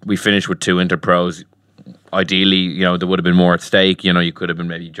weekend we finished with 2 Interpros. Ideally, there would have been more at stake. You could have been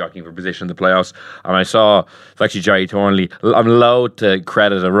maybe jockeying for position in the playoffs. And I saw, it's actually Jerry Thornley. I'm loath to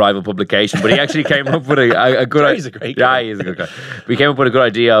credit a rival publication, but he actually came up with a good idea. He's a great guy. Yeah, he is a good guy. But he came up with a good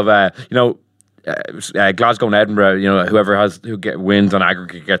idea of, Glasgow and Edinburgh, whoever wins on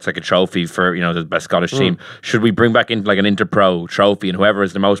aggregate gets like a trophy for the best Scottish team. Should we bring back in like an Interpro trophy, and whoever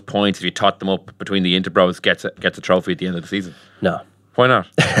has the most points, if you tot them up between the Interpros, gets a trophy at the end of the season? No. Why not?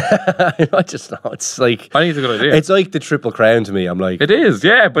 I just know. It's like, I think it's a good idea. It's like the Triple Crown to me. I'm like, it is,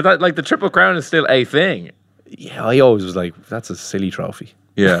 yeah, but the Triple Crown is still a thing. Yeah, I always was like, that's a silly trophy.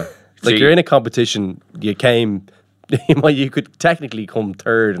 Yeah. Like, you're in a competition, you could technically come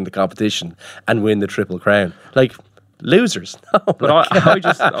third in the competition and win the Triple Crown. Like, losers. No, but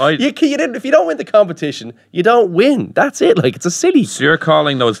if you don't win the competition, you don't win. That's it. Like, it's a silly. So you're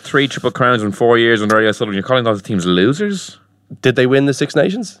calling those 3 Triple Crowns in 4 years under A.S. Sullivan, you're calling those teams losers? Did they win the Six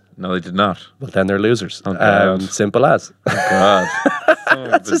Nations? No, they did not. Well, then they're losers. Oh, simple as. Oh,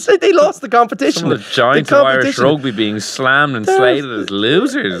 God. They lost the competition. Some of the giants of Irish rugby being slammed and slated as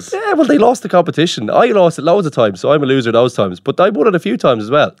losers. Yeah, well, they lost the competition. I lost it loads of times, so I'm a loser those times. But I won it a few times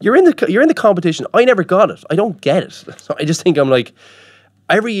as well. You're in the competition. I never got it. I don't get it. So I just think I'm like,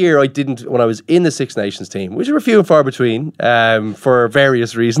 every year I didn't, when I was in the Six Nations team, which were few and far between for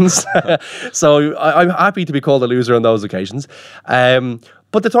various reasons. So I'm happy to be called a loser on those occasions.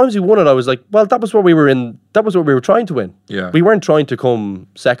 But the times we won it, I was like, well, that was what we were in. That was what we were trying to win. Yeah. We weren't trying to come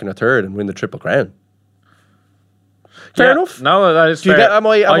second or third and win the Triple Crown. Fair enough. No, that is fair.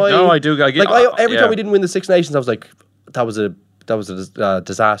 I do. Every time we didn't win the Six Nations, I was like, that was a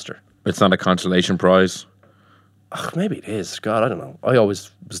disaster. It's not a consolation prize. Maybe it is. God, I don't know. I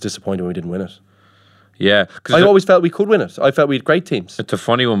always was disappointed when we didn't win it. Yeah. I always felt we could win it. I felt we had great teams. It's a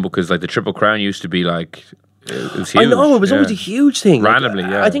funny one because like the Triple Crown used to be like, it was huge. I know, it was always a huge thing. Randomly,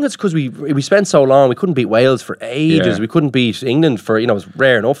 I think it's because we spent so long. We couldn't beat Wales for ages. We couldn't beat England for, it was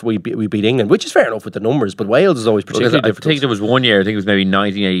rare enough. We beat England, which is fair enough with the numbers, but Wales is always particularly difficult. I think there was one year, I think it was maybe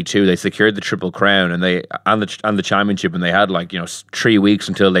 1982, they secured the Triple Crown and the championship, and they had 3 weeks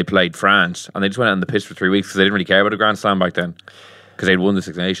until they played France, and they just went out on the pitch for 3 weeks because they didn't really care about a Grand Slam back then because they'd won the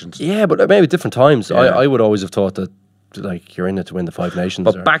Six Nations. Yeah, but maybe different times. Yeah. I would always have thought that you're in it to win the Five Nations.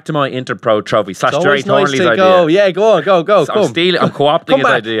 But back to my Interpro trophy / Jerry Thornley's idea. Go. Yeah, go on. I'm co-opting his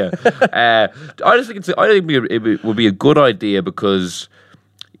idea. I just think it would be a good idea because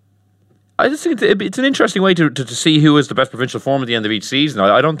I just think it's an interesting way to see who is the best provincial form at the end of each season.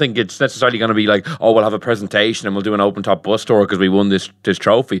 I don't think it's necessarily going to be like, oh, we'll have a presentation and we'll do an open top bus tour because we won this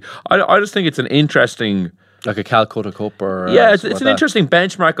trophy. I just think it's an interesting, like a Calcutta Cup or it's an interesting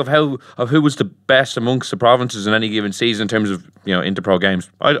benchmark of who was the best amongst the provinces in any given season in terms of Interpro games.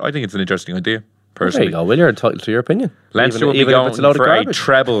 I think it's an interesting idea. Personally, there you go. Well, you're entitled to your opinion. Leinster will be going for a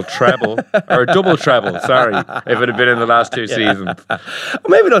treble or a double treble. Sorry, if it had been in the last 2 seasons. Well,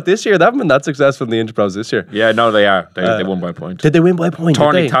 maybe not this year. They haven't been that successful in the Interpros this year. Yeah, no, they are. They won by a point. Did they win by a point?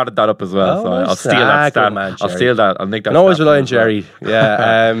 Thorney totted that up as well. So I'll steal that stat. I'll steal that. I'll make that. I always rely on Jerry.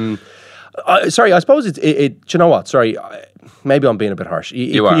 Yeah. Sorry, I suppose it. Do you know what? Sorry, maybe I'm being a bit harsh.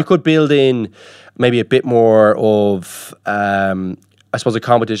 You could build in maybe a bit more of, I suppose, a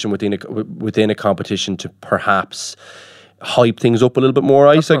competition within a competition to perhaps hype things up a little bit more.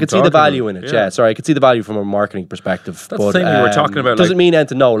 I could see the value in it. Yeah, sorry, I could see the value from a marketing perspective. That's the thing we were talking about. Doesn't mean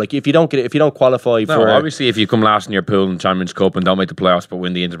anything. No, if you don't qualify for. Obviously, if you come last in your pool in Champions Cup and don't make the playoffs but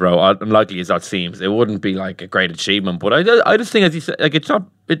win the Interpro, unlikely as that seems, it wouldn't be like a great achievement. But I just think, as you said, it's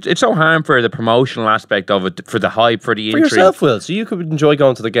it's so harm for the promotional aspect of it, for the hype, for the for intrigue. yourself, Will. So you could enjoy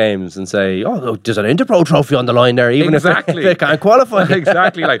going to the games and say, "Oh, look, there's an Interpro trophy on the line there, even if they can't qualify."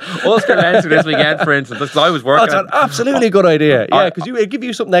 Exactly, like Ulster Leinster this weekend, for instance. That's what I was working. That's an absolutely good idea. Yeah, because it'd give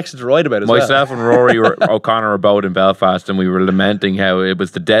you something extra to write about as Myself and Rory O'Connor were both in Belfast, and we were lamenting how it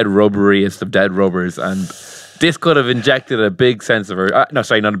was the dead rubberiest of dead rubbers, and this could have injected a big sense of a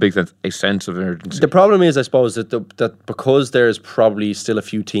sense of urgency. The problem is, I suppose, that because there's probably still a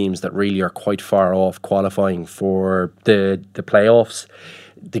few teams that really are quite far off qualifying for the playoffs.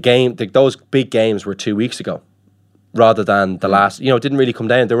 Those big games were 2 weeks ago, rather than the last. You know, it didn't really come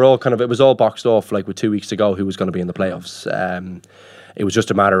down. They were all it was all boxed off, like with 2 weeks to go, who was going to be in the playoffs. It was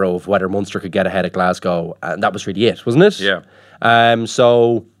just a matter of whether Munster could get ahead of Glasgow, and that was really it, wasn't it? Yeah.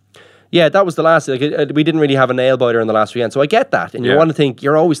 So. Yeah, that was the last. We didn't really have a nail biter in the last weekend, so I get that. And you're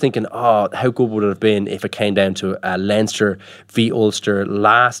always thinking, oh, how good would it have been if it came down to a Leinster v Ulster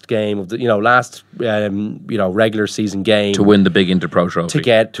last game of the, regular season game to win the big Interpro trophy,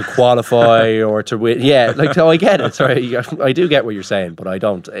 to qualify or to win. Yeah, I get it. Sorry, I do get what you're saying, but I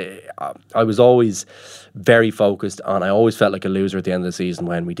don't. I was always very focused on. I always felt like a loser at the end of the season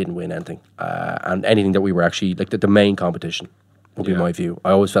when we didn't win anything, and anything that we were actually like the main competition. Would be my view.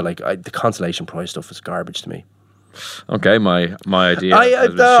 I always felt like the consolation prize stuff was garbage to me. Okay, my idea.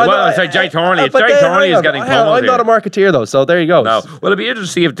 I'd say Jay Thornley. Jay Thornley is getting pummeled. I'm not a marketeer though, so there you go. No. Well, it'd be interesting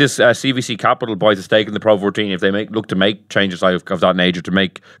to see if this CVC Capital buys a stake in the Pro 14, if they look to make changes of that nature, to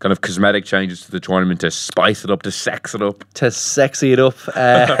make kind of cosmetic changes to the tournament, to spice it up, to sex it up. To sexy it up.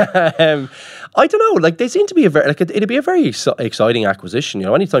 I don't know. Like, they seem to be it'd be a very exciting acquisition. You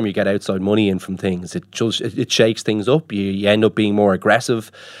know, anytime you get outside money in from things, it shakes things up. You end up being more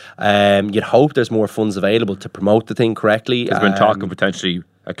aggressive. You'd hope there's more funds available to promote the thing correctly. There's been talk of potentially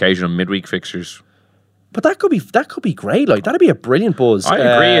occasional midweek fixtures. But that could be great. Like, that'd be a brilliant buzz. I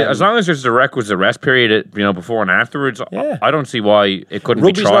agree. As long as there's a requisite rest period, before and afterwards, I don't see why it couldn't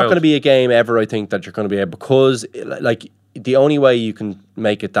be trialed. Rugby's not going to be a game ever, I think, that you're going to be able, because like the only way you can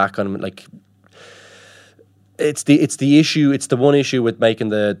make it that kind of like. It's the issue. It's the one issue with making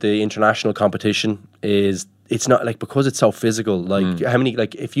the international competition is it's not like, because it's so physical. Like how many,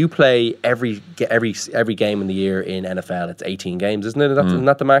 like if you play every game in the year in NFL, it's 18 games, isn't it? Isn't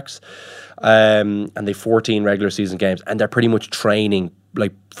that the max? And they 14 regular season games, and they're pretty much training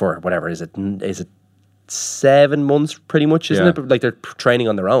like for whatever is it 7 months pretty much, isn't it? But like they're training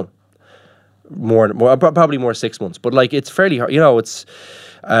on their own. More probably more 6 months, but like it's fairly hard. It's.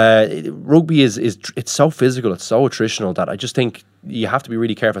 Rugby is it's so physical, it's so attritional that I just think you have to be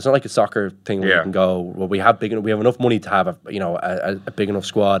really careful. It's not like a soccer thing where you can go, well, we have enough money to have a big enough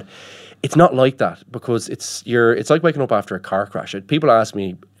squad. It's not like that, because it's like waking up after a car crash. People ask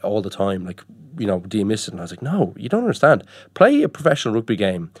me all the time, like, do you miss it? And I was like, no, you don't understand. Play a professional rugby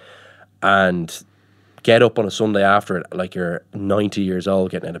game and get up on a Sunday after it like you're 90 years old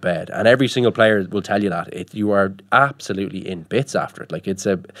getting out of bed, and every single player will tell you that you are absolutely in bits after it. Like it's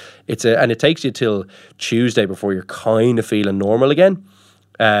a and it takes you till Tuesday before you're kind of feeling normal again.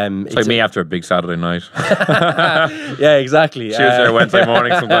 It's like me after a big Saturday night. Yeah, exactly. Tuesday or Wednesday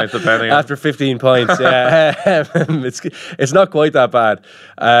morning sometimes, depending. After 15 pints, yeah. It's not quite that bad,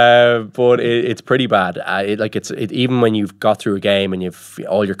 but it's pretty bad. Even when you've got through a game and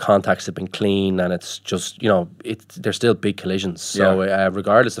all your contacts have been clean, and it's just there's still big collisions. So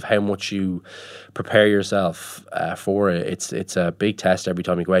regardless of how much you prepare yourself for it, it's a big test every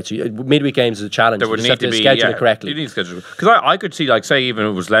time you go out. So midweek games is a challenge. There would you need just have to to be schedule it correctly. You need to schedule it, because I could see, like, say even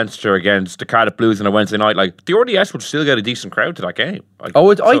if it was Leinster against the Cardiff Blues on a Wednesday night, like the RDS would still get a decent crowd to that game. I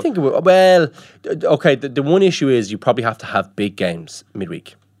think it would. Well, okay. The one issue is you probably have to have big games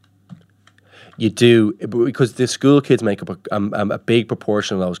midweek. You do, because the school kids make up a big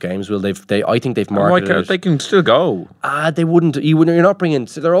proportion of those games. Well, I think they've marketed it. They can still go. They wouldn't. You're not bringing.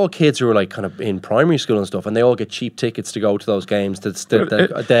 So they're all kids who are like kind of in primary school and stuff, and they all get cheap tickets to go to those games.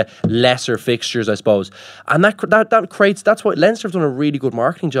 The lesser fixtures, I suppose, and that creates. That's why Leinster have done a really good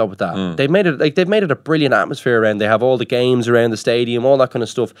marketing job with that. They've made it a brilliant atmosphere around. They have all the games around the stadium, all that kind of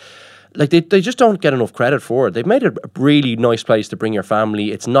stuff. Like they just don't get enough credit for it. They've made it a really nice place to bring your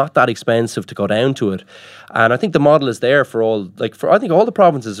family. It's not that expensive to go down to it, and I think the model is there for all. I think all the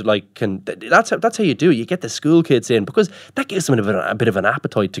provinces that's how you do it. You get the school kids in, because that gives them a bit of an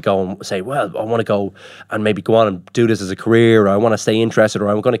appetite to go and say, well, I want to go and maybe go on and do this as a career, or I want to stay interested, or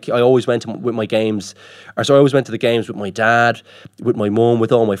I always went to with my games, or so I always went to the games with my dad, with my mum,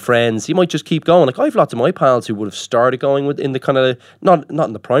 with all my friends. You might just keep going. Like, I have lots of my pals who would have started going in the kind of not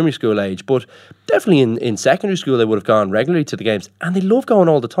in the primary school age, but definitely in secondary school they would have gone regularly to the games, and they love going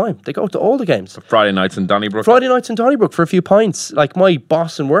all the time. They go to all the games. Friday nights in Donnybrook. Friday nights in Donnybrook for a few pints. Like, my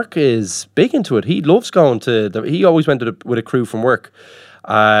boss in work is big into it. He loves going to he always went with a crew from work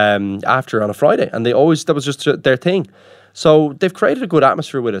after on a Friday, and that was just their thing. So they've created a good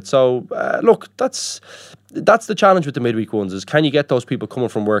atmosphere with it. So look, that's the challenge with the midweek ones, is can you get those people coming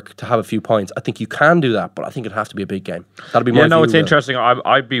from work to have a few pints? I think you can do that, but I think it'd have to be a big game. That'll be my view. It's interesting.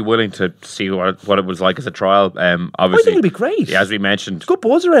 I'd be willing to see what it was like as a trial. Obviously, I think it'd be great. Yeah, as we mentioned, good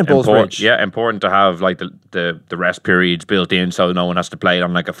buzz around Bullsbridge. Yeah, important to have like the rest periods built in, so no one has to play it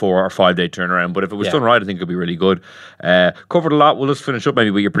on like a 4 or 5 day turnaround. But if it was done right, I think it'd be really good. Covered a lot. We'll just finish up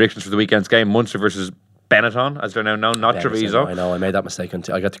maybe with your predictions for the weekend's game: Munster versus Benetton, as they're now known, not Treviso. I know, I made that mistake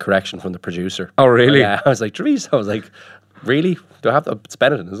until I got the correction from the producer. Oh, really? Yeah, I was like, Treviso. I was like, really? Do I have to? It's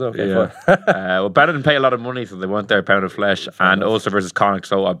Benetton, isn't it? Okay, fine. Well, Benetton pay a lot of money, so they want their pound of flesh. And Ulster versus Connacht,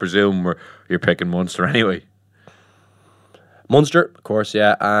 so I presume you're picking Munster anyway. Munster, of course,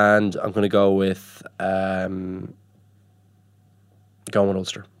 yeah. And I'm going to go with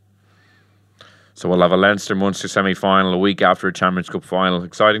Ulster. So we'll have a Leinster-Munster semi-final a week after a Champions Cup final.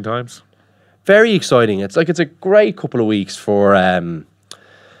 Exciting times? Very exciting. It's a great couple of weeks for the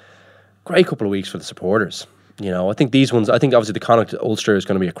supporters. You know, I think these ones. I think obviously the Connacht Ulster is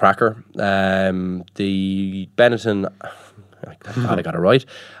going to be a cracker. The Benetton, God, I got it right.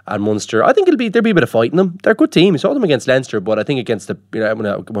 And Munster, I think there'll be a bit of fight in them. They're a good team. You saw them against Leinster, but I think against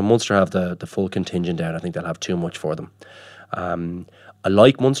when Munster have the full contingent down, I think they'll have too much for them. I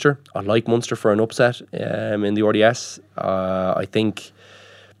like Munster. I like Munster for an upset in the RDS. I think,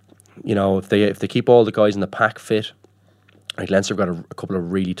 you know, if they keep all the guys in the pack fit, like Leinster have got a couple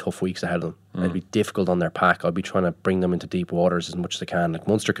of really tough weeks ahead of them. It'll be difficult on their pack. I'll be trying to bring them into deep waters as much as I can. Like,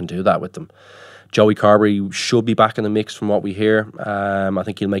 Munster can do that with them. Joey Carberry should be back in the mix from what we hear. I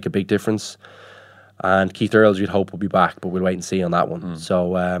think he'll make a big difference. And Keith Earls, you'd hope, will be back, but we'll wait and see on that one.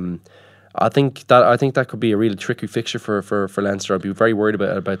 So I think that could be a really tricky fixture for Leinster. I'd be very worried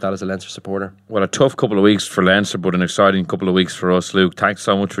about that as a Leinster supporter. Well, a tough couple of weeks for Leinster, but an exciting couple of weeks for us, Luke. Thanks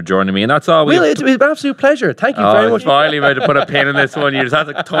so much for joining me, and that's all. It's been an absolute pleasure. Thank you very much. Finally, about to put a pin in this one. You just had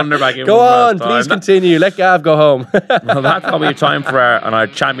to thunder back in. Go on, please continue. Let Gav go home. Well, that's all we have time for our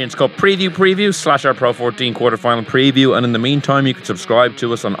Champions Cup preview / our Pro 14 quarterfinal preview. And in the meantime, you can subscribe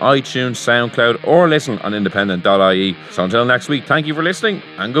to us on iTunes, SoundCloud, or listen on independent.ie. So until next week, thank you for listening,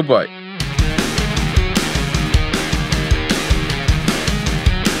 and goodbye.